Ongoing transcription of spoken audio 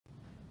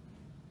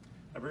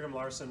Brigham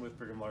Larson with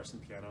Brigham Larson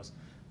Pianos.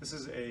 This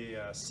is a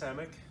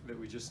Samick that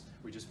we just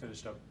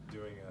finished up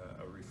doing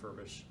a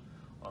refurbish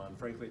on.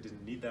 Frankly, it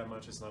didn't need that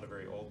much. It's not a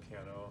very old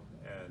piano,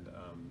 and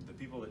the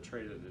people that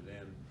traded it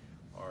in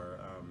are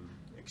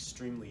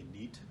extremely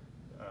neat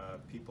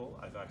people.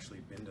 I've actually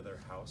been to their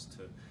house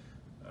to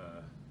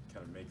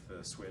kind of make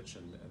the switch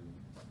and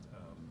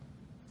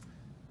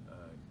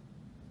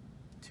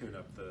tune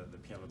up the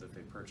piano that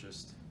they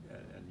purchased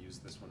and use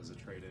this one as a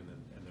trade-in,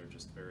 and they're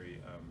just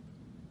very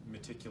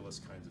meticulous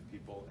kinds of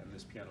people, and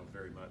this piano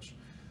very much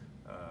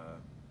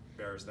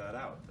bears that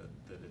out,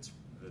 that its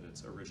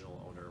original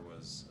owner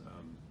was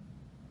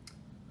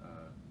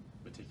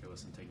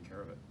meticulous in taking care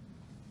of it.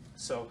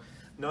 So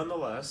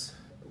nonetheless,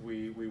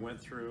 we went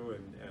through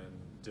and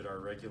did our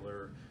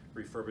regular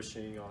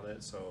refurbishing on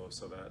it, so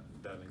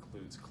that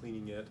includes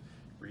cleaning it,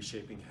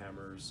 reshaping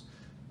hammers,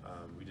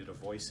 we did a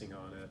voicing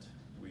on it,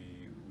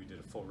 we did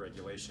a full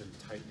regulation,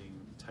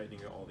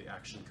 tightening all the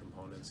action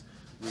components,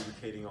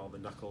 lubricating all the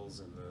knuckles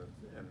and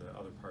the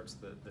other parts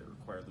that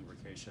require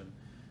lubrication.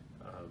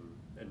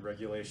 And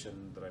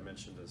regulation that I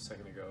mentioned a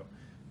second ago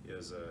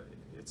is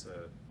it's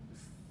a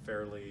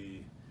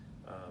fairly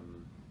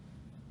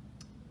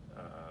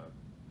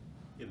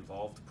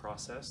involved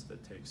process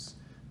that takes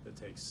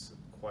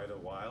quite a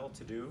while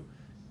to do,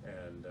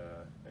 and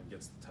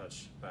gets the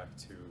touch back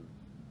to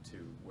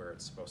where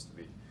it's supposed to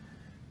be.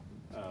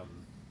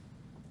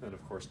 And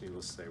of course,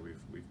 needless to say,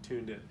 we've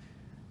tuned it,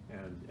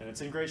 and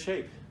it's in great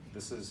shape.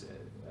 This is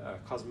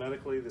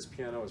cosmetically, this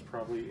piano is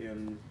probably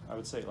in, I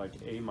would say, like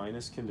A-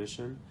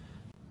 condition.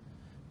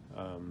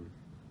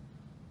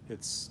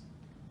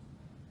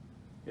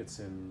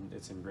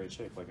 It's in great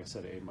shape. Like I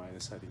said, A-. I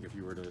think if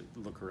you were to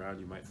look around,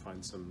 you might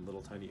find some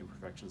little tiny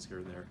imperfections here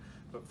and there,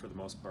 but for the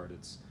most part,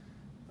 it's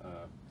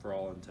for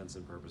all intents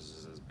and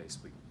purposes is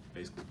basically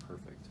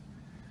perfect.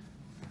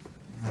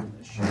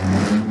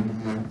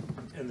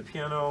 And the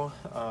piano,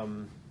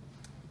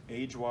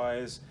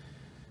 age-wise,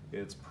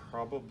 it's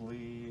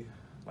probably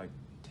like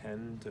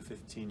 10 to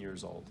 15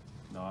 years old.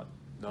 Not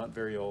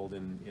very old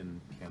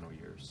in piano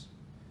years.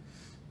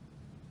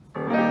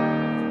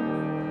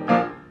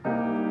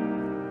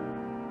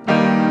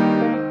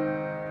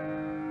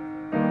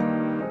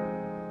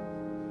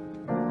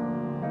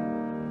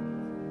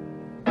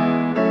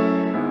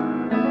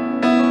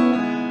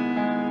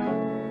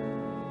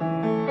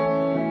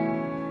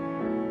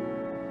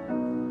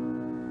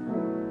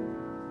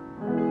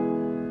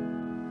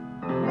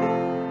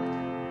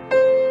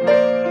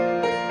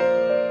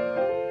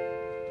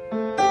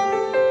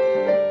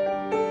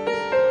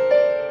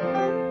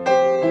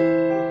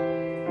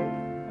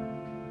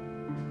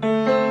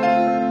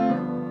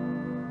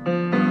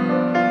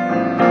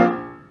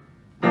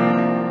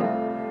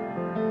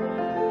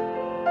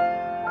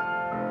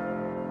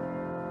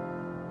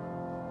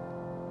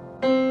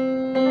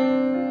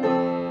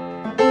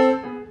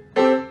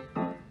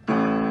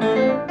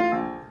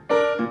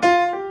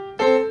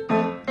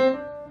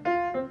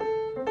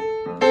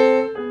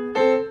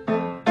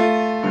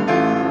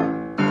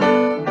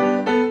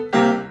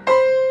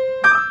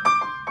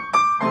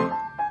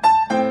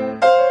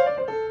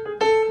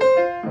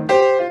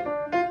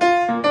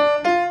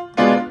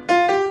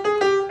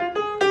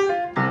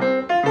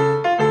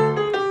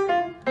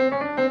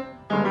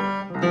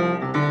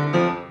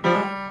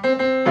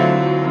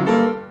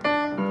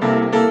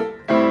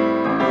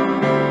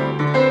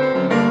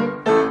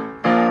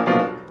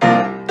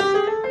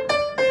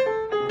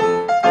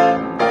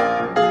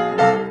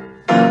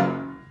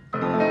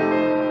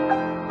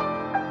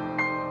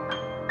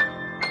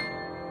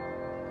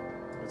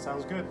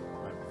 Sounds good.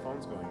 My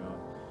phone's going on.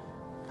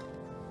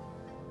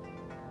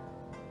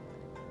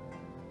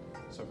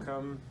 So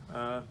come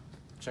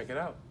check it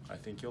out. I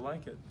think you'll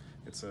like it.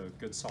 It's a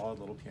good, solid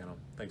little piano.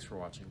 Thanks for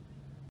watching.